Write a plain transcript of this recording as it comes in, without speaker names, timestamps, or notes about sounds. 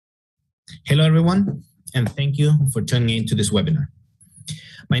Hello, everyone, and thank you for tuning in to this webinar.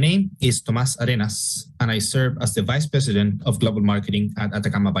 My name is Tomás Arenas, and I serve as the Vice President of Global Marketing at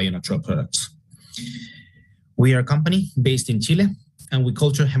Atacama Bionatural Products. We are a company based in Chile, and we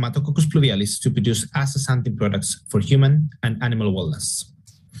culture Haematococcus pluvialis to produce Astaxanthin products for human and animal wellness.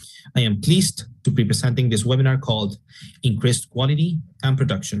 I am pleased to be presenting this webinar called Increased Quality and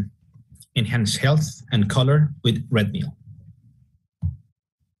Production, Enhance Health and Color with RedMeal.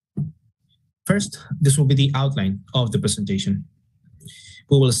 First, this will be the outline of the presentation.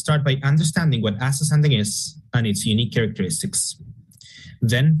 We will start by understanding what Astaxanthin is and its unique characteristics.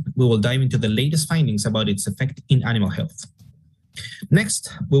 Then, we will dive into the latest findings about its effect in animal health.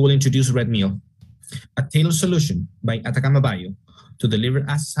 Next, we will introduce RedMeal, a tailored solution by Atacama Bio to deliver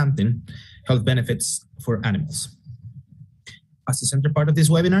Astaxanthin health benefits for animals. As the center part of this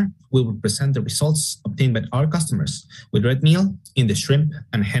webinar, we will present the results obtained by our customers with RedMeal in the shrimp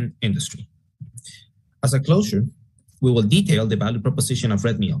and hen industry. As a closure, we will detail the value proposition of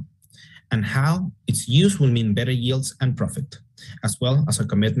RedMeal and how its use will mean better yields and profit, as well as our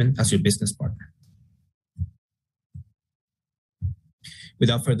commitment as your business partner.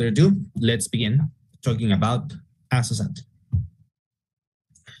 Without further ado, let's begin talking about Astaxanthin.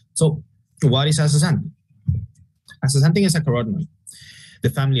 So, what is Astaxanthin? Astaxanthin is a carotenoid, the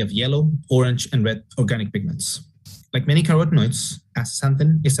family of yellow, orange, and red organic pigments. Like many carotenoids,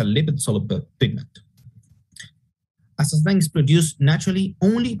 Astaxanthin is a lipid-soluble pigment. Astaxanthin is produced naturally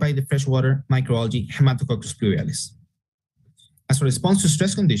only by the freshwater microalgae Haematococcus pluvialis. As a response to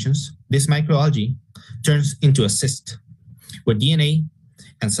stress conditions, this microalgae turns into a cyst, where DNA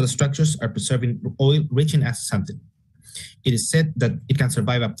and cell structures are preserved in oil rich in astaxanthin. It is said that it can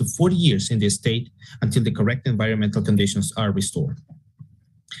survive up to 40 years in this state until the correct environmental conditions are restored.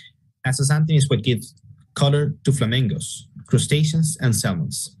 Astaxanthin is what gives color to flamingos, crustaceans, and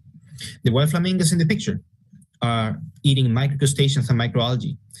salmons. The white flamingos in the picture are eating microcrustaceans and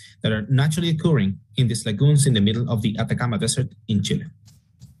microalgae that are naturally occurring in these lagoons in the middle of the Atacama Desert in Chile.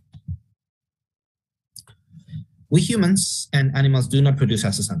 We humans and animals do not produce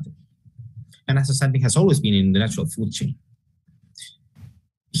astaxanthin, and astaxanthin has always been in the natural food chain.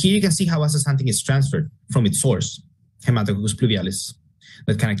 Here you can see how astaxanthin is transferred from its source, Haematococcus pluvialis,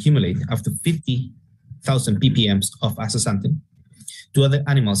 that can accumulate up to 50,000 ppm of astaxanthin to other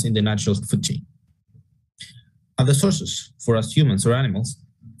animals in the natural food chain. Other sources, for us humans or animals,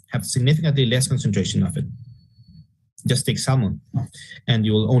 have significantly less concentration of it. Just take salmon, and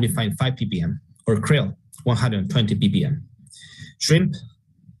you will only find 5 ppm, or krill, 120 ppm. Shrimp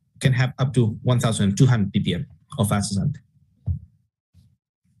can have up to 1,200 ppm of astaxanthin.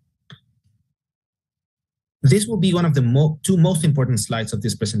 This will be one of the two most important slides of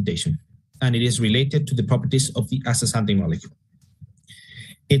this presentation, and it is related to the properties of the astaxanthin molecule.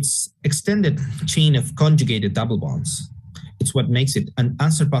 Its extended chain of conjugated double bonds, it's what makes it an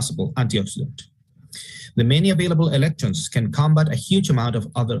unsurpassable antioxidant. The many available electrons can combat a huge amount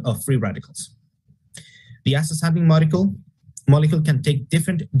of free radicals. The astaxanthin molecule can take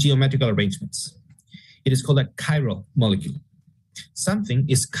different geometrical arrangements. It is called a chiral molecule. Something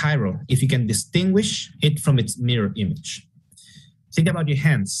is chiral if you can distinguish it from its mirror image. Think about your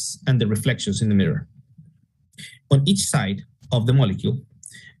hands and the reflections in the mirror. On each side of the molecule,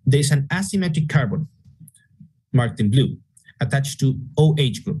 there is an asymmetric carbon, marked in blue, attached to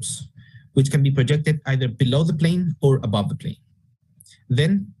OH groups, which can be projected either below the plane or above the plane.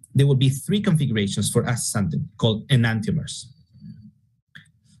 Then there will be 3 configurations for astaxanthin called enantiomers.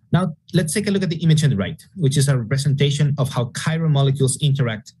 Now, let's take a look at the image on the right, which is a representation of how chiral molecules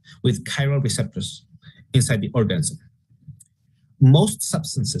interact with chiral receptors inside the organism. Most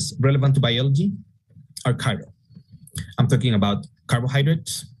substances relevant to biology are chiral. I'm talking about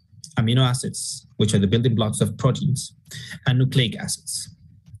carbohydrates, amino acids, which are the building blocks of proteins, and nucleic acids.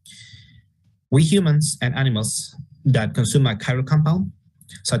 We humans and animals that consume a chiral compound,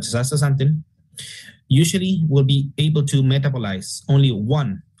 such as astaxanthin, usually will be able to metabolize only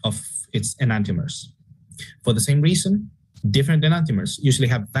one of its enantiomers. For the same reason, different enantiomers usually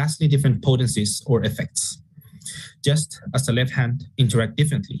have vastly different potencies or effects, just as the left hand interact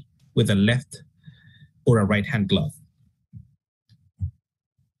differently with a left or a right hand glove.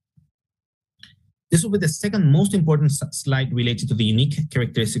 This will be the second most important slide related to the unique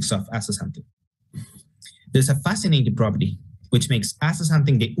characteristics of astaxanthin. There's a fascinating property which makes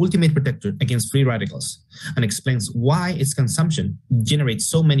astaxanthin the ultimate protector against free radicals and explains why its consumption generates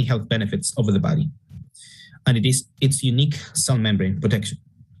so many health benefits over the body. And it is its unique cell membrane protection.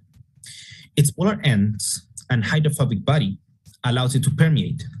 Its polar ends and hydrophobic body allows it to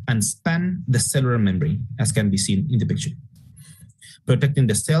permeate and span the cellular membrane, as can be seen in the picture. protecting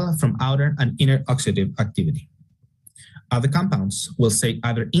the cell from outer and inner oxidative activity. Other compounds will stay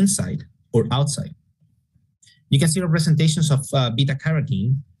either inside or outside. You can see representations of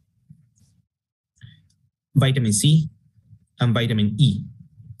beta-carotene, vitamin C, and vitamin E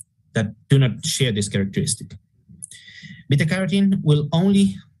that do not share this characteristic. Beta-carotene will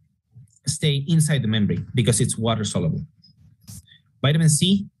only stay inside the membrane because it's water soluble. Vitamin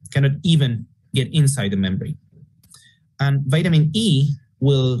C cannot even get inside the membrane. And vitamin E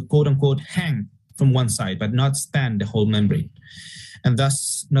will, quote unquote, hang from one side, but not span the whole membrane, and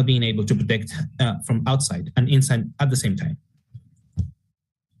thus not being able to protect from outside and inside at the same time.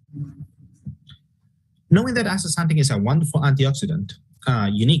 Knowing that astaxanthin is a wonderful antioxidant,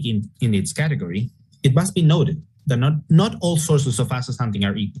 unique in its category, it must be noted that not all sources of astaxanthin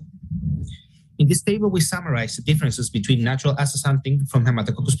are equal. In this table, we summarize the differences between natural astaxanthin from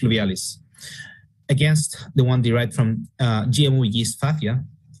Haematococcus pluvialis against the one derived from GMO yeast Fathia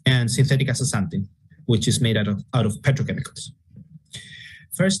and synthetic astaxanthin, which is made out of petrochemicals.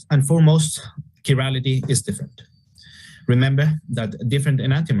 First and foremost, chirality is different. Remember that different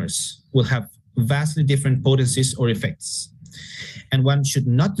enantiomers will have vastly different potencies or effects, and one should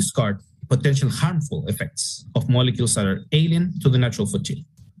not discard potential harmful effects of molecules that are alien to the natural food chain.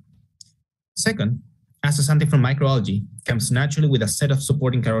 Second, astaxanthin from microalgae comes naturally with a set of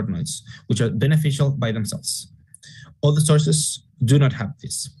supporting carotenoids, which are beneficial by themselves. Other sources do not have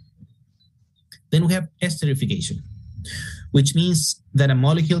this. Then we have esterification, which means that a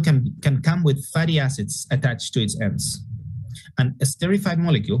molecule can come with fatty acids attached to its ends. An esterified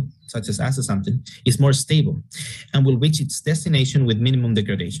molecule, such as astaxanthin, is more stable and will reach its destination with minimum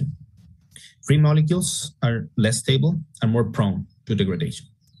degradation. Free molecules are less stable and more prone to degradation.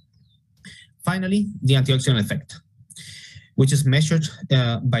 Finally, the antioxidant effect, which is measured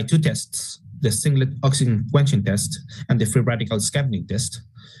by two tests, the singlet oxygen quenching test and the free radical scavenging test,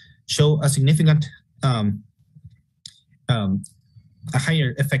 show a significant, a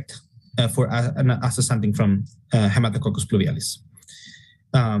higher effect for an astaxanthin from Haematococcus pluvialis.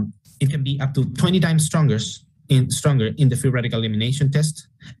 It can be up to 20 times stronger in the free radical elimination test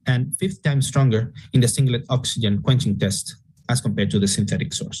and 50 times stronger in the singlet oxygen quenching test as compared to the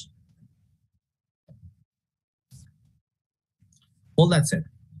synthetic source. All that said,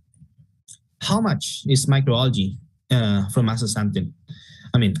 how much is microalgae from astaxanthin?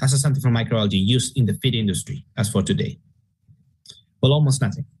 Astaxanthin from microalgae used in the feed industry as for today? Well, almost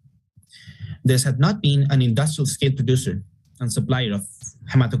nothing. There has not been an industrial scale producer and supplier of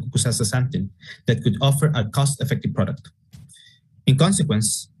Haematococcus astaxanthin that could offer a cost-effective product. In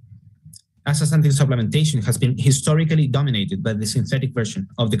consequence, astaxanthin supplementation has been historically dominated by the synthetic version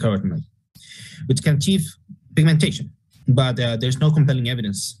of the carotenoid, which can achieve pigmentation, but there's no compelling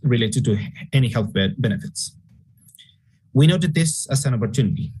evidence related to any health benefits. We noted this as an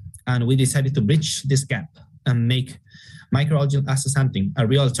opportunity, and we decided to bridge this gap and make microalgae astaxanthin a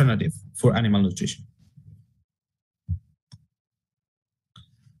real alternative for animal nutrition.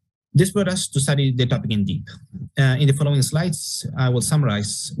 This brought us to study the topic in deep. In the following slides, I will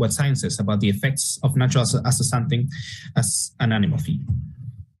summarize what science says about the effects of natural astaxanthin as an animal feed.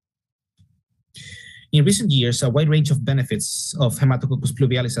 In recent years, a wide range of benefits of Haematococcus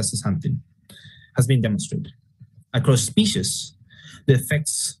pluvialis astaxanthin has been demonstrated. Across species, the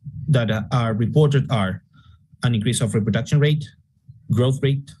effects that are reported are an increase of reproduction rate, growth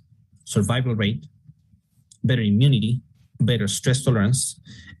rate, survival rate, better immunity, better stress tolerance,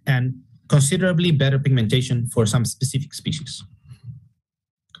 and considerably better pigmentation for some specific species.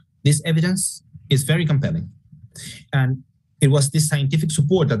 This evidence is very compelling, and it was this scientific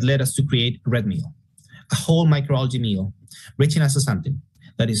support that led us to create RedMeal, a whole microalgae meal rich in astaxanthin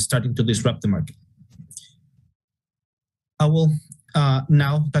that is starting to disrupt the market. I will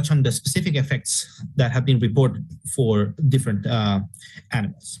now touch on the specific effects that have been reported for different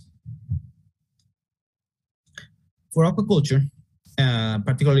animals. For aquaculture,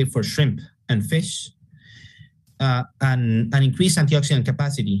 particularly for shrimp and fish, an increased antioxidant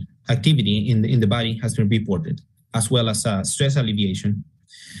capacity activity in the body has been reported, as well as stress alleviation,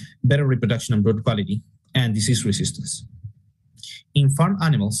 better reproduction and growth quality, and disease resistance. In farm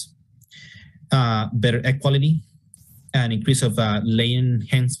animals, better egg quality, an increase of laying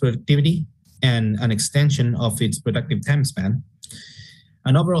hens productivity, and an extension of its productive time span,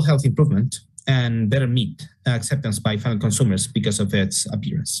 an overall health improvement, and better meat acceptance by final consumers because of its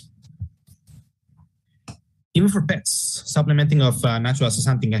appearance. Even for pets, supplementing of natural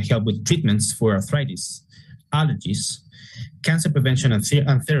astaxanthin can help with treatments for arthritis, allergies, cancer prevention and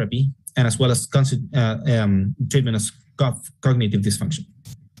therapy, and as well as treatment of cognitive dysfunction.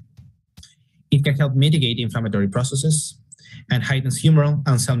 It can help mitigate inflammatory processes and heightens humoral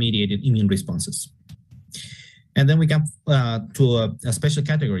and cell-mediated immune responses. And then we come to a special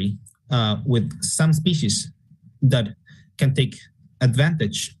category with some species that can take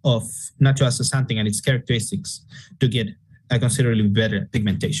advantage of natural astaxanthin and its characteristics to get a considerably better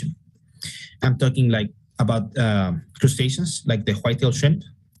pigmentation. I'm talking like about crustaceans like the white-tailed shrimp,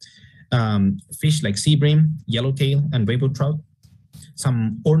 fish like sea bream, yellowtail, and rainbow trout,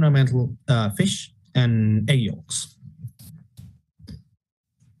 some ornamental fish, and egg yolks.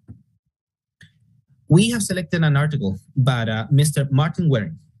 We have selected an article by Mr. Martin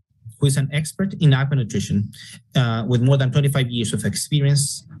Waring, who is an expert in aqua nutrition with more than 25 years of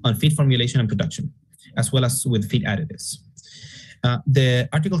experience on feed formulation and production, as well as with feed additives. The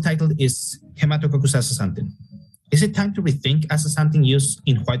article titled is Haematococcus astaxanthin. Is it time to rethink astaxanthin use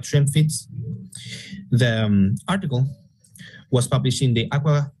in white shrimp feeds? The article was published in the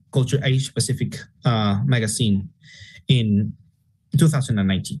Aquaculture Asia Pacific magazine in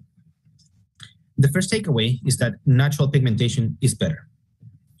 2019. The first takeaway is that natural pigmentation is better.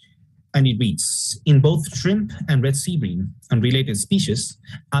 And it reads, in both shrimp and red sea bream and related species,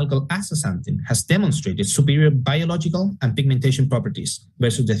 algal astaxanthin has demonstrated superior biological and pigmentation properties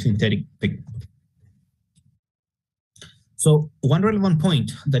versus the synthetic pigment. So one relevant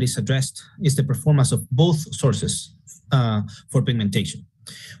point that is addressed is the performance of both sources for pigmentation,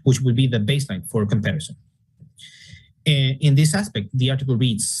 which will be the baseline for comparison. In this aspect, the article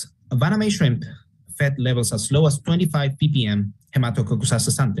reads, Vaname shrimp fed levels as low as 25 ppm Haematococcus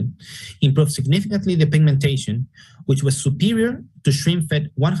astaxanthin improved significantly the pigmentation, which was superior to shrimp fed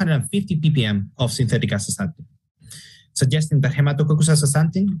 150 ppm of synthetic astaxanthin, suggesting that Haematococcus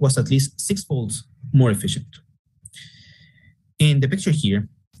astaxanthin was at least 6-fold more efficient. In the picture here,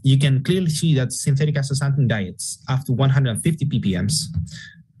 you can clearly see that synthetic astaxanthin diets after 150 ppms,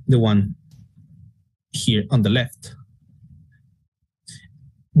 the one here on the left,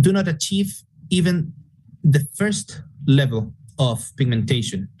 do not achieve even the first level of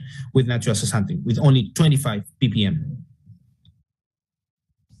pigmentation with natural astaxanthin, with only 25 ppm.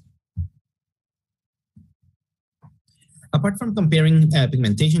 Apart from comparing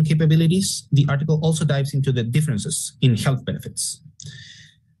pigmentation capabilities, the article also dives into the differences in health benefits.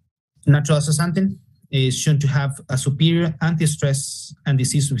 Natural astaxanthin is shown to have a superior anti-stress and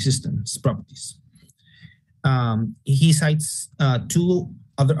disease resistance properties. He cites 2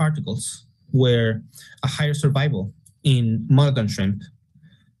 other articles where a higher survival in modern shrimp,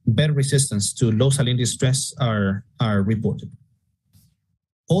 better resistance to low salinity stress are reported.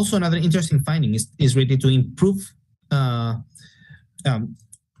 Also, another interesting finding is related to improve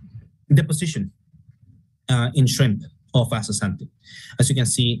deposition in shrimp of astaxanthin, as you can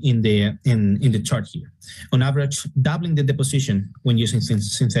see in the chart here. On average, doubling the deposition when using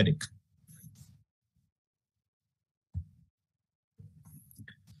synthetic.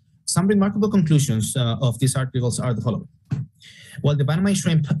 Some remarkable conclusions of these articles are the following. While the Vaname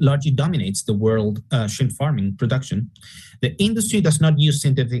shrimp largely dominates the world shrimp farming production, the industry does not use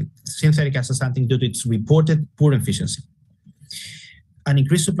synthetic astaxanthin due to its reported poor efficiency. An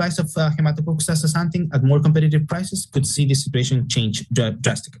increased supplies of Haematococcus astaxanthin at more competitive prices could see the situation change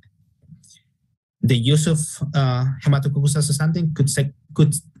drastically. The use of Haematococcus astaxanthin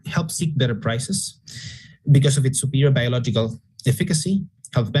could help seek better prices because of its superior biological efficacy,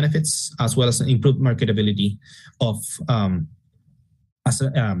 health benefits, as well as improved marketability of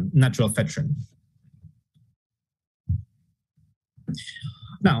natural fed shrimp.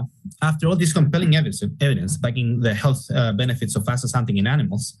 Now, after all this compelling evidence backing the health benefits of astaxanthin in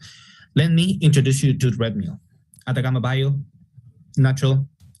animals, let me introduce you to RedMeal, Atacama Bio natural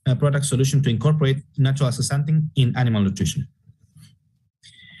product solution to incorporate natural astaxanthin in animal nutrition.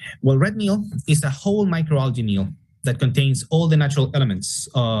 Well, RedMeal is a whole microalgae meal that contains all the natural elements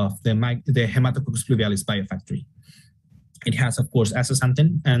of the Haematococcus pluvialis biofactory. It has, of course,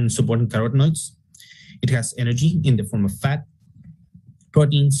 astaxanthin and supporting carotenoids. It has energy in the form of fat,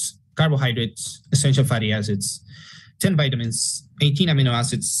 proteins, carbohydrates, essential fatty acids, 10 vitamins, 18 amino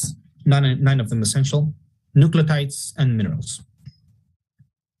acids, 9 of them essential, nucleotides, and minerals.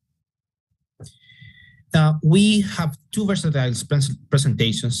 We have 2 versatile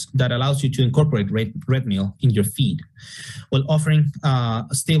presentations that allows you to incorporate RedMeal in your feed while offering a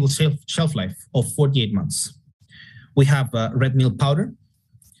stable shelf life of 48 months. We have RedMeal powder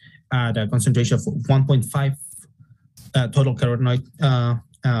at a concentration of 1.5 total carotenoid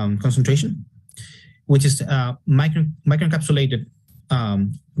concentration, which is microencapsulated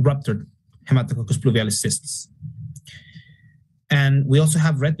ruptured Haematococcus pluvialis cysts. And we also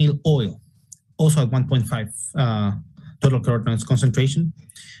have RedMeal oil, also at 1.5 total carotenoids concentration,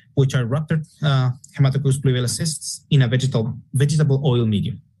 which are ruptured Haematococcus pluvialis cysts in a vegetable oil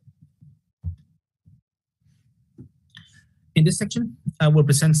medium. In this section, I will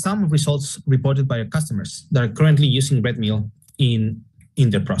present some results reported by our customers that are currently using RedMeal in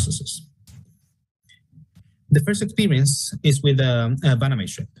their processes. The first experience is with Baname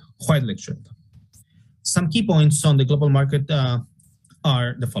shrimp, white-leg shrimp. Some key points on the global market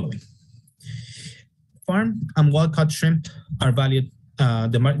are the following. Farm and wild-caught shrimp are valued,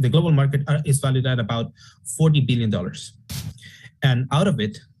 the global market is valued at about $40 billion. And out of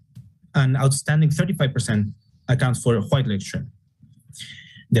it, an outstanding 35% accounts for white-leg shrimp.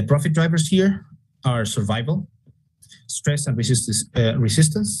 The profit drivers here are survival, stress and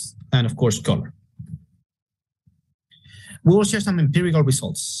resistance, and of course, color. We will share some empirical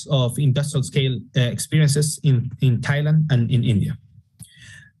results of industrial scale experiences in Thailand and in India.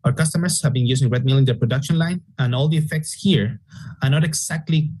 Our customers have been using RedMeal in their production line, and all the effects here are not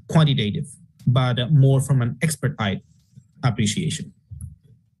exactly quantitative, but more from an expert eye appreciation.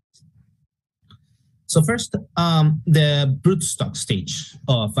 So first, the broodstock stage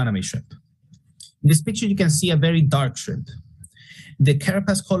of Baname shrimp. In this picture, you can see a very dark shrimp. The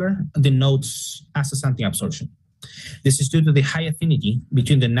carapace color denotes astaxanthin absorption. This is due to the high affinity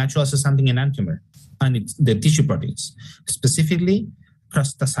between the natural astaxanthin enantiomer and the tissue proteins, specifically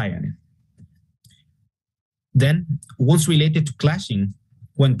prostacyanin. Then, once related to clashing,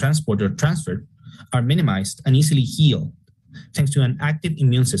 when transported or transferred, are minimized and easily healed thanks to an active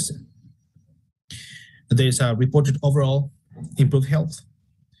immune system. There is a reported overall improved health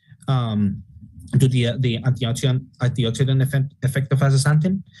due to the antioxidant effect of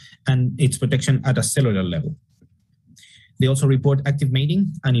astaxanthin and its protection at a cellular level. They also report active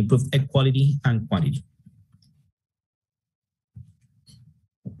mating and improved egg quality and quantity.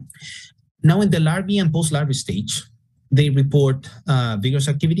 Now in the larvae and post-larvae stage, they report vigorous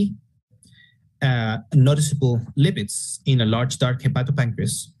activity, noticeable lipids in a large dark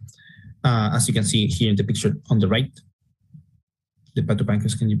hepatopancreas, as you can see here in the picture on the right. The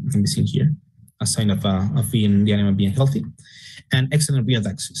hepatopancreas can be seen here, a sign of the animal being healthy, and excellent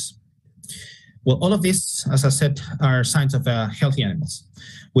reodaxis. Well, all of this, as I said, are signs of healthy animals,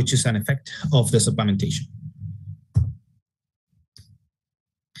 which is an effect of the supplementation.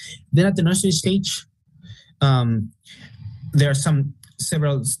 Then at the nursery stage, there are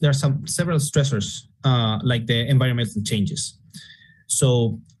several stressors like the environmental changes,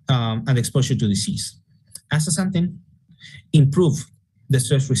 and exposure to disease. Astaxanthin improve the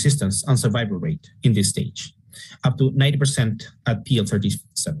stress resistance and survival rate in this stage, up to 90% at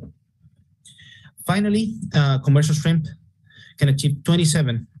PL37. Finally, commercial shrimp can achieve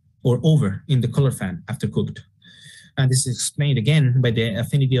 27 or over in the color fan after cooked. And this is explained again by the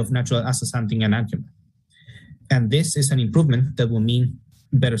affinity of natural astaxanthin and enantiomer. And this is an improvement that will mean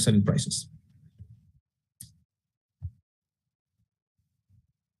better selling prices.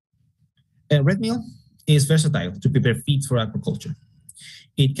 RedMeal is versatile to prepare feeds for aquaculture.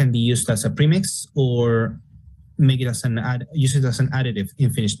 It can be used as a premix or use it as an additive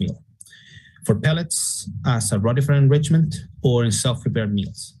in finished meal. For pellets, as a rotifer enrichment, or in self-prepared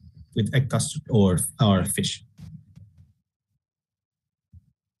meals with egg custard or fish.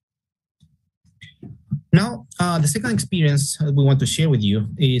 Now, the second experience we want to share with you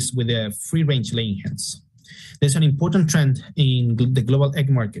is with the free-range laying hens. There's an important trend in the global egg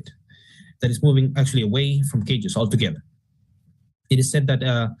market that is moving actually away from cages altogether. It is said that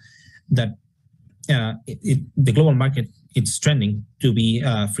the global market is trending to be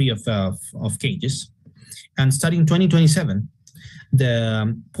free of cages, and starting 2027,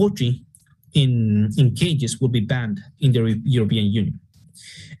 the poultry in cages will be banned in the European Union.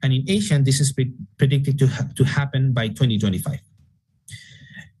 And in Asia, this is predicted to happen by 2025.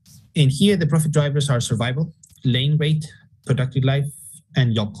 And here, the profit drivers are survival, laying rate, productive life,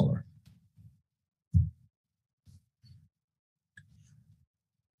 and yolk color.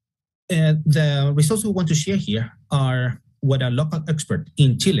 The results we want to share here are what a local expert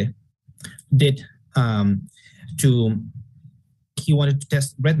in Chile did. He wanted to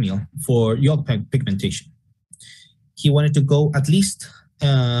test RedMeal for yolk pigmentation. He wanted to go at least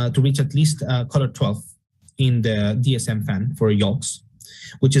to reach at least color 12 in the DSM fan for yolks,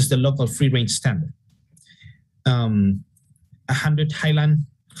 which is the local free-range standard. 100 highline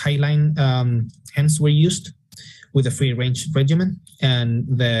hens were used with a free-range regimen, and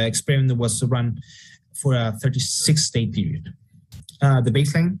the experiment was run for a 36-day period. The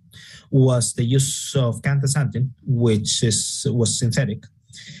baseline was the use of canthaxanthin, which was synthetic,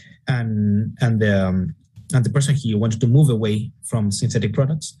 and the person here wanted to move away from synthetic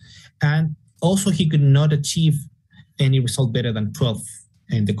products, and also he could not achieve any result better than 12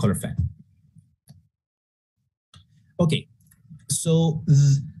 in the color fat. Okay, so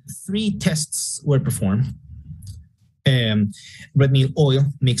 3 tests were performed. Red meal oil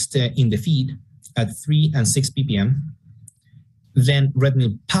mixed in the feed at 3 and 6 ppm. Then red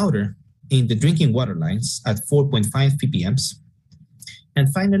meal powder in the drinking water lines at 4.5 ppms.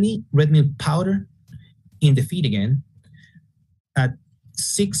 And finally, red meal powder in the feed again at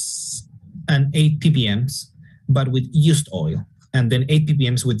 6 and 8 ppms, but with used oil, and then 8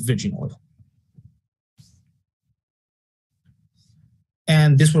 ppms with virgin oil.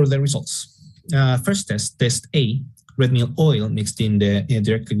 And these were the results. First test, test A, red meal oil mixed in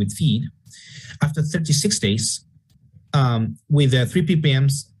directly with feed. After 36 days, with 3 ppm,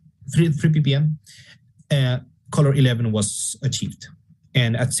 color 11 was achieved.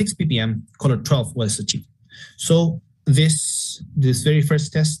 And at 6 ppm, color 12 was achieved. So this very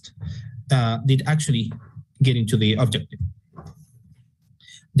first test did actually get into the objective.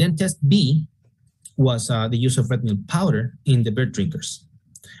 Then test B was the use of red meal powder in the bird drinkers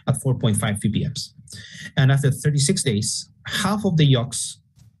at 4.5 ppms. And after 36 days, half of the yolks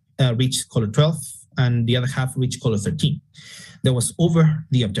reached color 12 and the other half reached color 13. That was over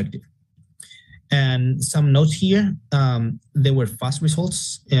the objective. And some notes here, there were fast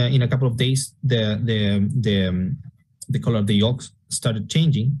results. In a couple of days, the color of the yolks started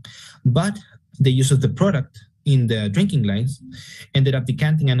changing, but the use of the product in the drinking lines ended up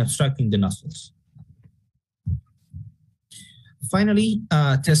decanting and obstructing the nostrils. Finally,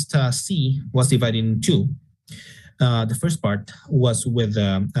 test C was divided in 2. The first part was with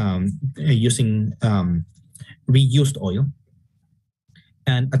using reused oil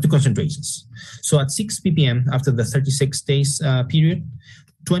and at 2 concentrations. So at 6 ppm, after the 36 days period,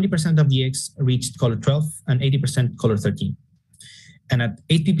 20% of the eggs reached color 12 and 80% color 13. And at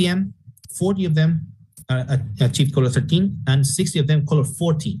 8 ppm, 40 of them achieved color 13 and 60 of them color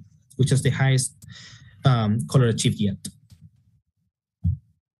 14, which is the highest color achieved yet.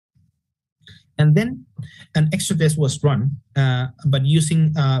 And then an extra test was run, but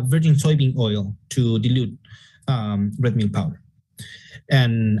using virgin soybean oil to dilute red meal powder,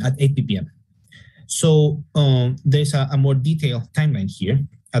 and at 8 ppm. So there's a more detailed timeline here.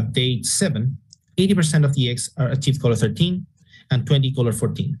 At day 7, 80% of the eggs are achieved color 13 and 20 color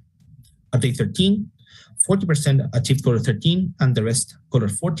 14. At day 13, 40% achieved color 13 and the rest color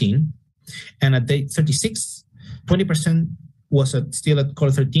 14. And at day 36, 20% was still at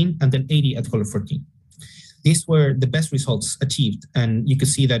color 13 and then 80 at color 14. These were the best results achieved. And you can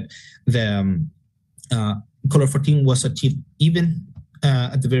see that the color 14 was achieved even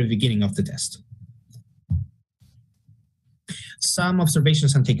at the very beginning of the test. Some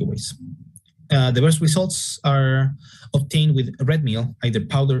observations and takeaways. The best results are obtained with red meal, either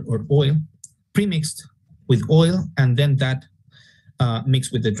powder or oil, pre-mixed with oil, and then that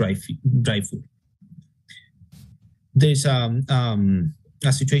mixed with the dry food. There's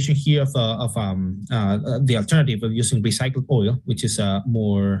a situation here of the alternative of using recycled oil, which is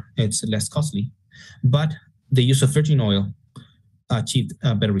it's less costly, but the use of virgin oil achieved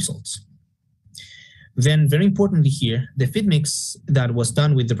better results. Then, very importantly here, the feed mix that was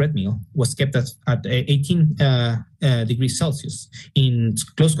done with the red meal was kept at 18 degrees Celsius in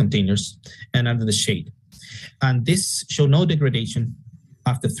closed containers and under the shade. And this showed no degradation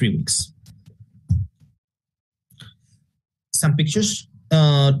after 3 weeks. Some pictures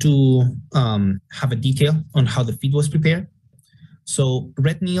to have a detail on how the feed was prepared. So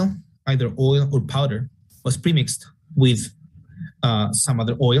red meal, either oil or powder, was premixed with some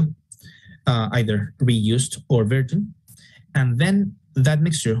other oil, either reused or virgin, and then that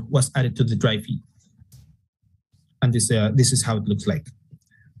mixture was added to the dry feed. And this is how it looks like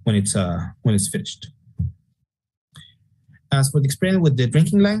when it's finished. As for the experiment with the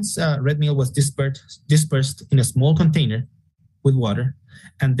drinking lines, red meal was dispersed in a small container with water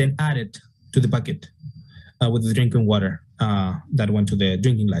and then added to the bucket with the drinking water that went to the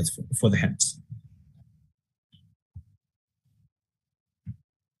drinking lines for the hens.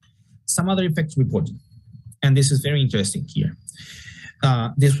 Some other effects reported, and this is very interesting here.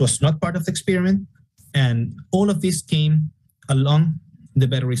 This was not part of the experiment, and all of this came along the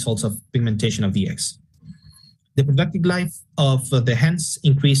better results of pigmentation of the eggs. The productive life of the hens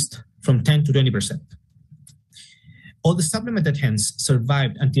increased from 10 to 20%. All the supplemented hens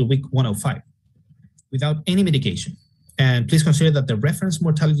survived until week 105 without any medication. And please consider that the reference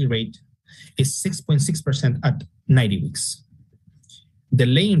mortality rate is 6.6% at 90 weeks. The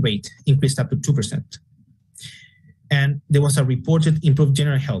laying rate increased up to 2%. And there was a reported improved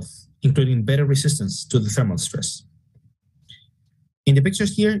general health, including better resistance to the thermal stress. In the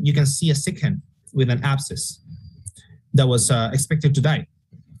pictures here, you can see a sick hen with an abscess that was expected to die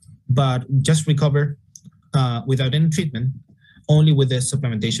but just recover without any treatment, only with the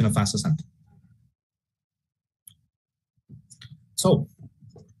supplementation of astaxanthin. So,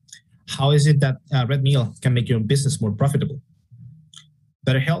 how is it that RedMeal can make your business more profitable?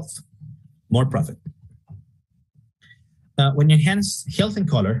 Better health, more profit. When you enhance health and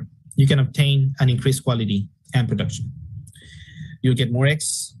color, you can obtain an increased quality and production. You'll get more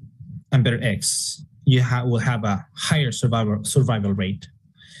eggs and better eggs. You will have a higher survival rate,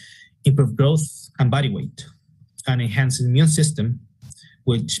 improved growth and body weight, an enhanced immune system,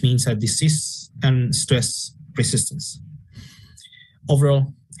 which means a disease and stress resistance.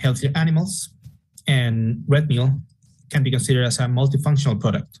 Overall, healthier animals, and RedMeal can be considered as a multifunctional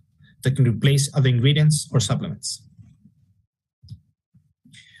product that can replace other ingredients or supplements.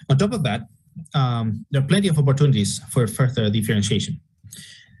 On top of that, there are plenty of opportunities for further differentiation.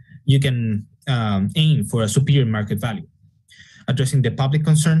 You can aim for a superior market value, addressing the public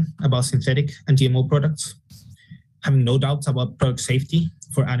concern about synthetic and GMO products, having no doubts about product safety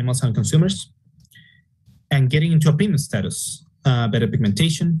for animals and consumers, and getting into a premium status, better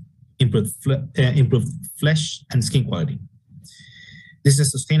pigmentation, improved flesh and skin quality. This is a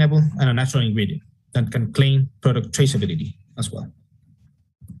sustainable and a natural ingredient that can claim product traceability as well.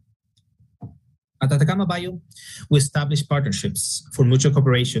 At Atacama Bio, we establish partnerships for mutual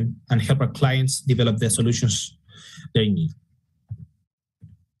cooperation and help our clients develop the solutions they need.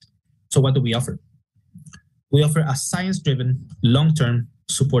 So what do we offer? We offer a science-driven, long-term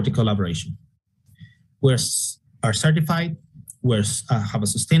supported collaboration. We are certified, we have a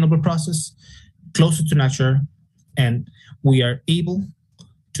sustainable process, closer to nature, and we are able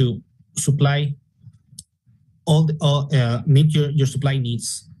to supply meet your supply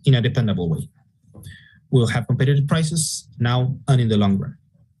needs in a dependable way. We'll have competitive prices now and in the long run.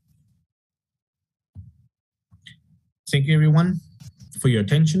 Thank you, everyone, for your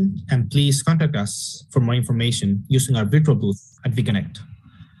attention, and please contact us for more information using our virtual booth at VConnect.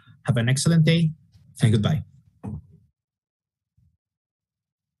 Have an excellent day, and goodbye.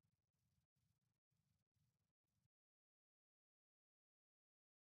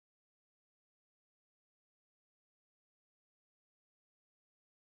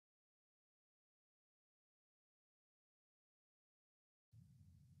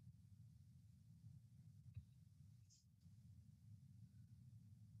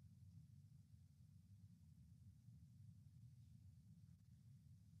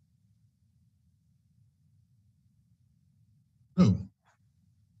 Hello.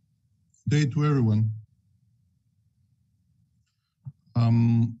 Good day to everyone. I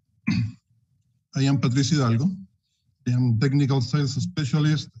am Patricio Hidalgo. I am technical sales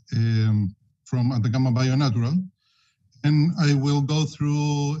specialist from Atacama Bio Natural, and I will go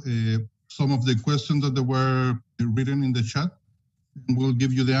through some of the questions that were written in the chat, and we'll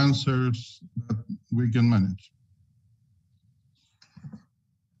give you the answers that we can manage.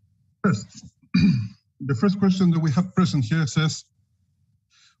 First, the first question that we have present here says,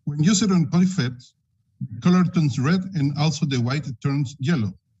 when used on polyfeds, the color turns red and also the white turns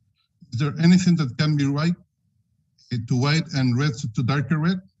yellow. Is there anything that can be right to white and red to darker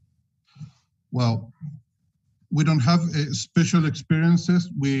red? Well, we don't have special experiences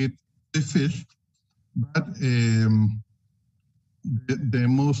with the fish, but the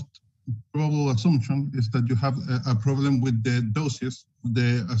most probable assumption is that you have a problem with the doses of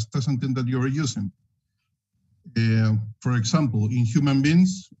the astaxanthin that you are using. For example, in human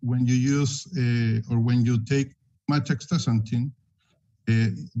beings, when you use or when you take much astaxanthin,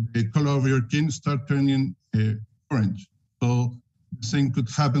 the color of your skin start turning orange. So the same could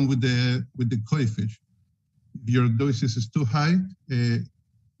happen with the koi fish. If your doses is too high, it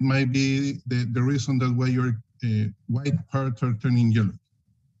might be the reason that why your white parts are turning yellow.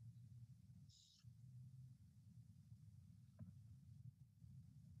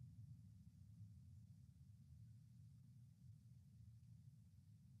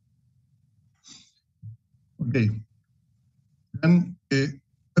 Okay, then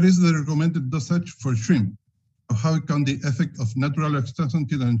what is the recommended dosage for shrimp? How can the effect of natural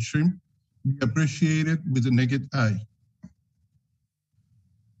astaxanthin on shrimp be appreciated with the naked eye?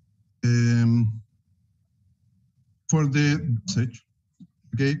 For the dosage,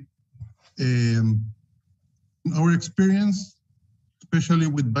 okay, in our experience, especially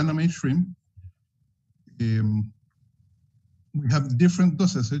with banana shrimp, we have different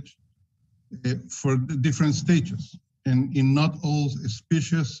dosage for the different stages, and in not all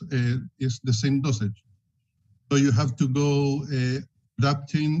species is the same dosage. So you have to go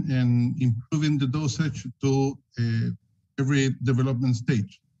adapting and improving the dosage to every development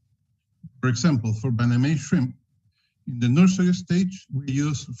stage. For example, for banana shrimp, In the nursery stage, we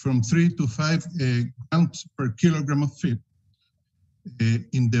use from 3 to 5 grams per kilogram of feed.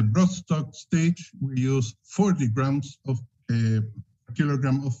 In the broodstock stage, we use 40 grams of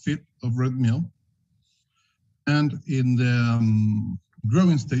kilogram of feed of RedMeal. And in the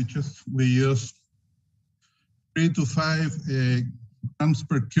growing stages, we use 3 to 5 grams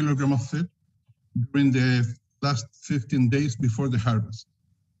per kilogram of feed during the last 15 days before the harvest.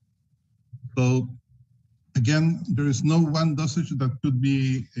 So again, there is no one dosage that could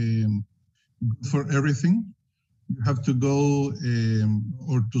be good for everything. You have to go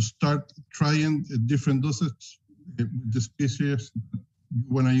or to start trying a different dosage with the species you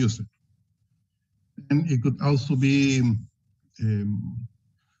want to use it. And it could also be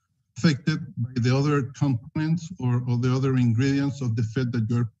affected by the other components or the other ingredients of the feed that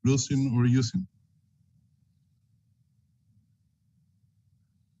you're producing or using.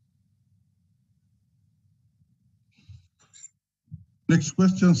 Next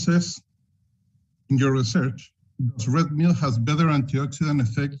question says, in your research, does RedMeal has better antioxidant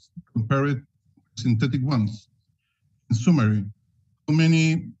effects compared to synthetic ones? In summary, how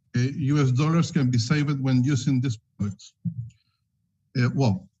many US dollars can be saved when using these products?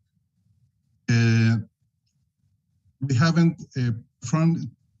 We haven't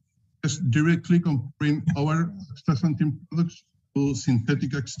found directly comparing our astaxanthin products to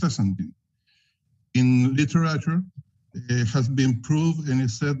synthetic astaxanthin. In literature, it has been proved and it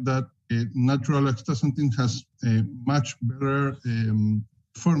said that natural astaxanthin has a much better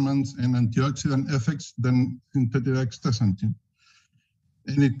performance and antioxidant effects than synthetic astaxanthin.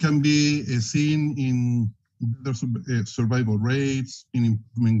 And it can be seen in better survival rates, in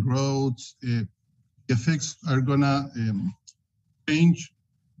improvement growths. The effects are gonna change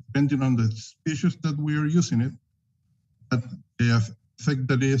depending on the species that we are using it. But the effect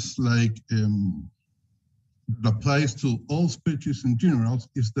that is like that applies to all species in general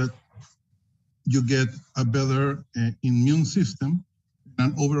is that you get a better immune system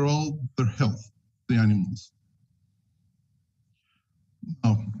and overall better health of the animals.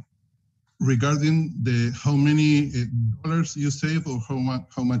 Now, regarding the how many dollars you save or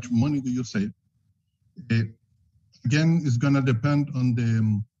how much money do you save, again, it's gonna depend on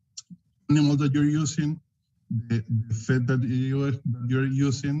the animal that you're using, the feed that you're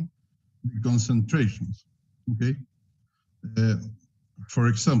using, the concentrations. Okay. For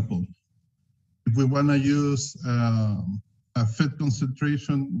example, if we want to use a feed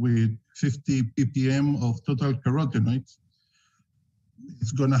concentration with 50 ppm of total carotenoids,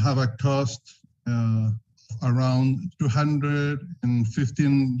 it's going to have a cost around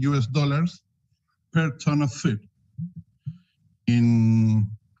 $215 US per ton of feed. In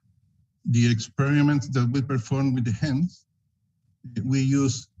the experiments that we perform with the hens, we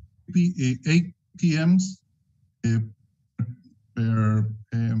use 8 ppms per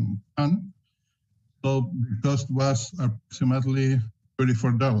ton, so the cost was approximately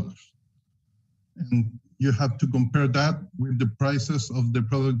 $34. And you have to compare that with the prices of the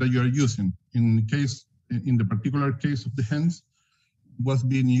product that you are using. In the particular case of the hens, was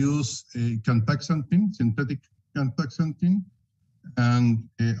being used Cantaxanthin, synthetic Cantaxanthin, and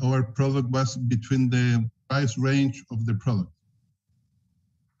our product was between the price range of the product.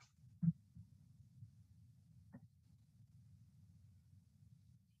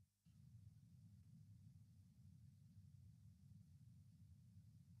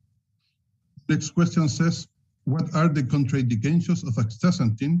 Next question says, what are the contraindications of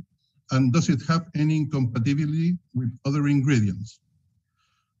astaxanthin, and does it have any incompatibility with other ingredients?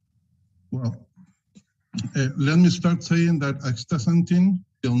 Well, let me start saying that astaxanthin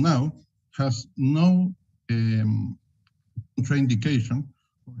till now has no contraindication,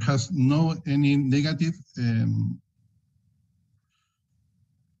 has no any negative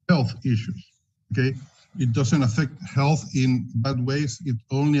health issues, okay? It doesn't affect health in bad ways, it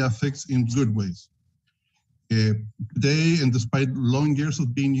only affects in good ways. Today, and despite long years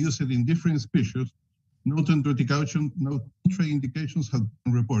of being used in different species, no contraindications have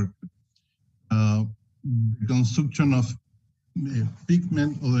been reported. The consumption of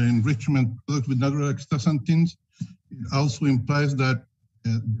pigment or the enrichment products with natural astaxanthins, it also implies that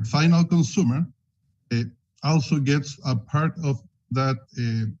the final consumer also gets a part of that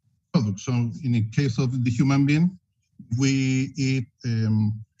product. So in the case of the human being, we eat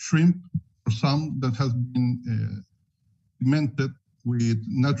shrimp or some that has been pigmented with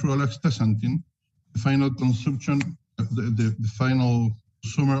natural astaxanthin. The final consumption, the final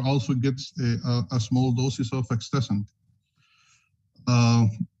consumer also gets a small doses of astaxanthin.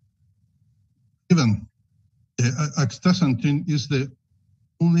 Even astaxanthin is the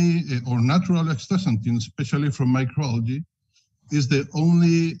only, or natural astaxanthin, especially from microalgae, is the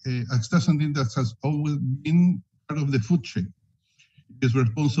only astaxanthin that has always been part of the food chain. It is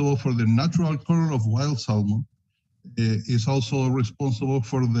responsible for the natural color of wild salmon. Is also responsible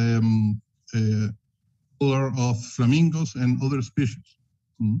for the color of flamingos and other species.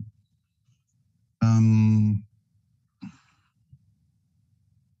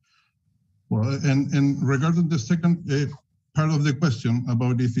 Well, and regarding the second part of the question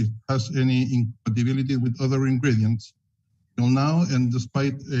about if it has any incompatibility with other ingredients, till now, and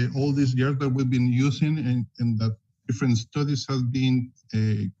despite all these years that we've been using and that different studies have been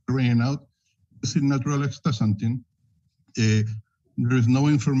carrying out using natural astaxanthin, there is no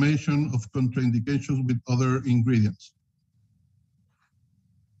information of contraindications with other ingredients.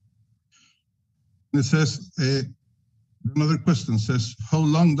 It says, another question says, how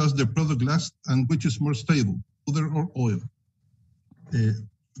long does the product last and which is more stable, powder or oil?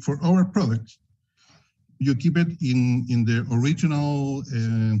 For our products, you keep it in the original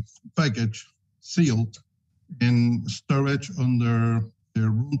package, sealed, and storage under the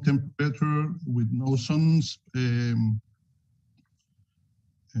room temperature with no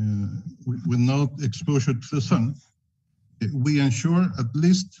with no exposure to the sun. We ensure at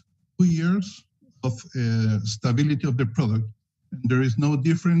least 2 years of stability of the product. And there is no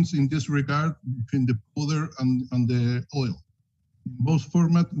difference in this regard between the powder and the oil. In both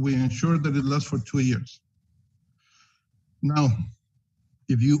formats, we ensure that it lasts for 2 years. Now,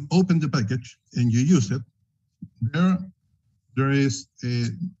 if you open the package and you use it,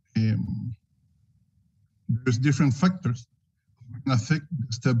 there's different factors that can affect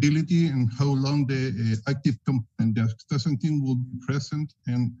the stability and how long the active component, the astaxanthin, will be present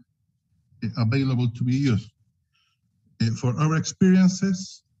and available to be used. For our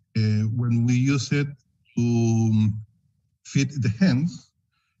experiences, when we use it to feed the hens,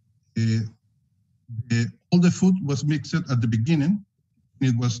 all the food was mixed at the beginning.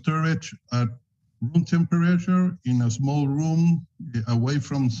 It was stored at room temperature in a small room away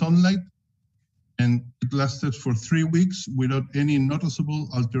from sunlight, and it lasted for 3 weeks without any noticeable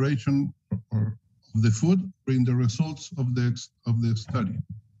alteration of the food or in the results of the study.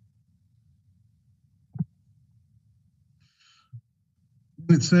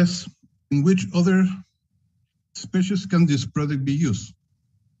 It says, in which other species can this product be used?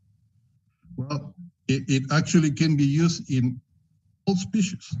 Well, it actually can be used in all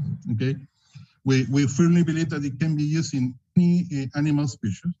species, okay? We firmly believe that it can be used in any animal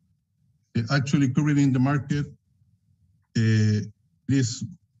species. Actually, currently in the market, it is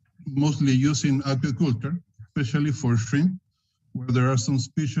mostly used in aquaculture, especially for shrimp, where there are some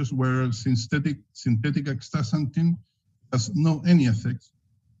species where synthetic astaxanthin has no any effects.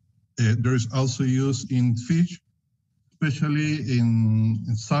 There is also use in fish, especially in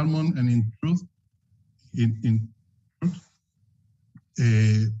salmon and in trout.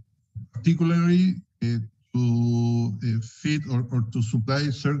 Particularly to feed or to supply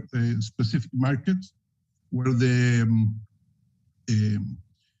certain specific markets where the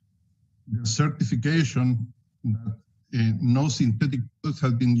certification that no synthetic products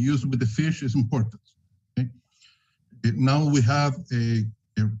have been used with the fish is important. Okay? Now we have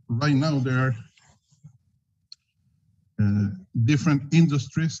right now there are different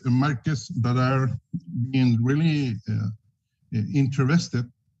industries and markets that are being really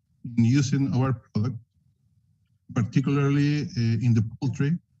interested in using our product, particularly in the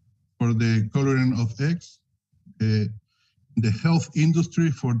poultry for the coloring of eggs, the health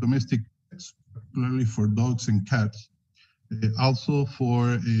industry for domestic pets, particularly for dogs and cats, also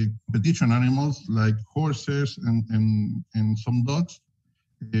for competition animals like horses and some dogs,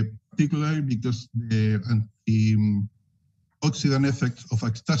 particularly because the antioxidant effect of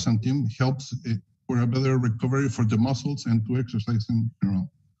astaxanthin helps for a better recovery for the muscles and to exercise in general.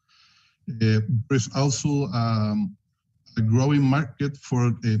 There is also a growing market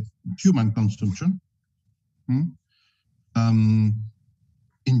for human consumption.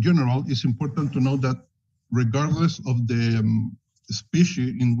 In general, it's important to know that regardless of the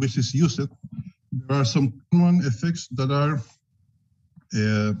species in which it's used, there are some common effects that are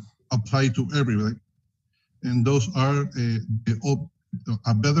applied to everybody. And those are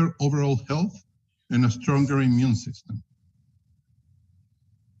a better overall health and a stronger immune system.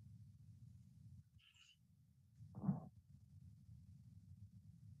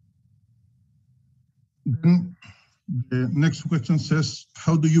 Then the next question says,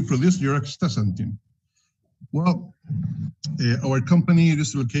 how do you produce your astaxanthin? Well, our company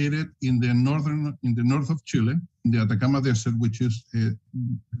is located in the north of Chile, in the Atacama Desert, which is the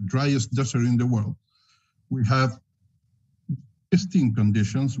driest desert in the world. We have pristine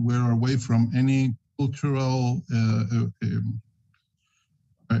conditions. We're away from any cultural,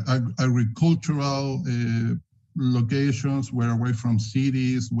 agricultural locations. We're away from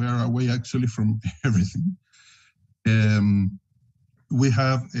cities. We're away actually from everything. We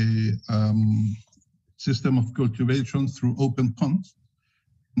have a system of cultivation through open ponds.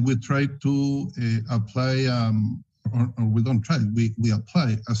 We try to apply, or we don't try, we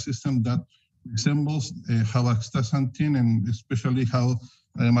apply a system that resembles how Astaxanthin and especially how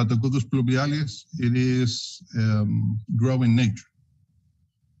Haematococcus pluvialis, it is grow in nature.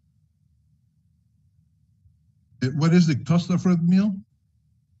 What is the cost of RedMeal?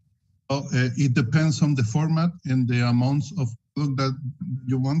 Well, it depends on the format and the amounts of product that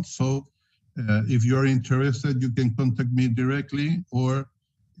you want. So if you're interested, you can contact me directly, or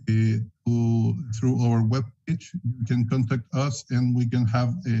through our webpage, you can contact us and we can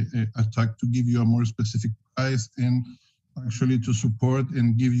have a talk to give you a more specific price and actually to support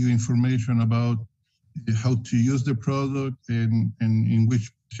and give you information about how to use the product and in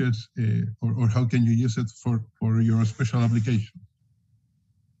which pitches, or how can you use it for your special application.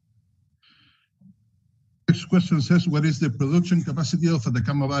 Next question says, what is the production capacity of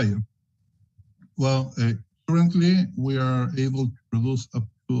Atacama Bio? Well, currently we are able to produce up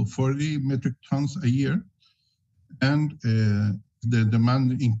to 40 metric tons a year, and the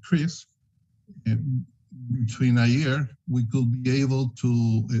demand increase between a year, we could be able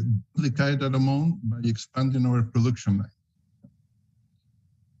to duplicate that amount by expanding our production line.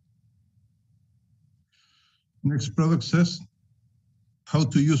 Next product says, how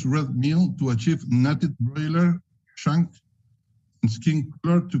to use RedMeal to achieve natted broiler, shank, and skin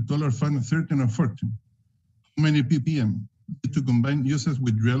color to color fan 13 or 14. How many ppm to combine uses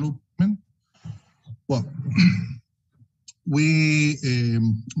with yellow pigment? Well, we,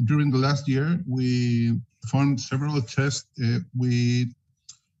 during the last year, we found several tests with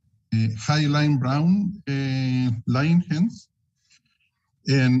high line brown line hens,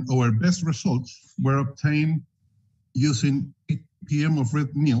 and our best results were obtained using 8 ppm of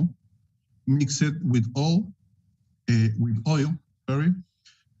RedMeal, mix it with oil,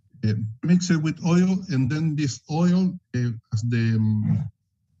 mix it with oil, and then this oil, as the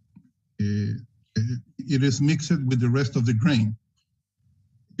it is mixed with the rest of the grain.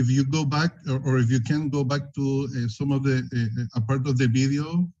 If you go back, or if you can go back to some of the a part of the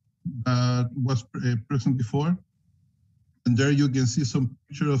video that was present before, and there you can see some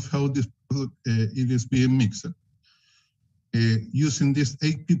picture of how this product it is being mixed. Using this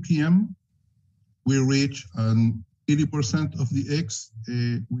 8 ppm, we reach 80% of the eggs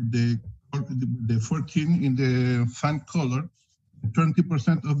with the 14 in the fan color,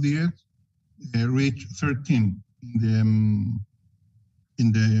 20% of the eggs reach 13 in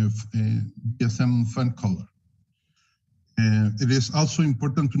the DSM fan color. It is also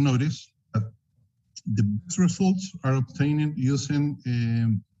important to notice that the best results are obtained using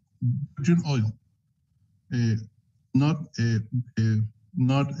virgin oil,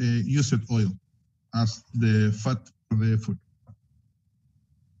 not used oil as the fat for the food.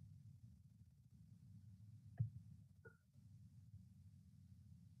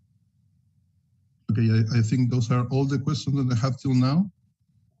 Okay, I think those are all the questions that I have till now.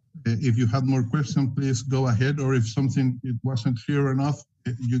 If you have more questions, please go ahead, or if something it wasn't clear enough,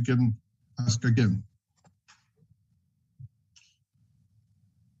 you can ask again.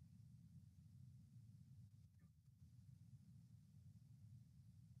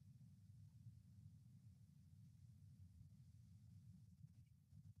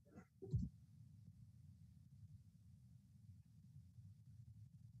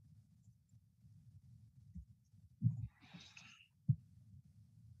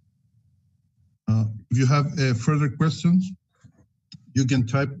 If you have further questions, you can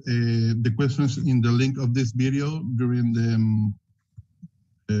type the questions in the link of this video during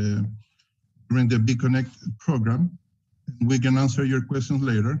the Be Connect program. We can answer your questions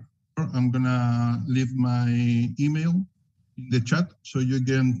later. I'm gonna leave my email in the chat, so you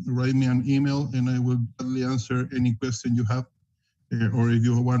can write me an email and I will gladly answer any question you have, or if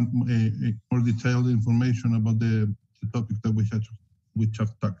you want more detailed information about the topic that we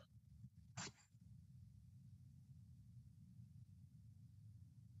have talked.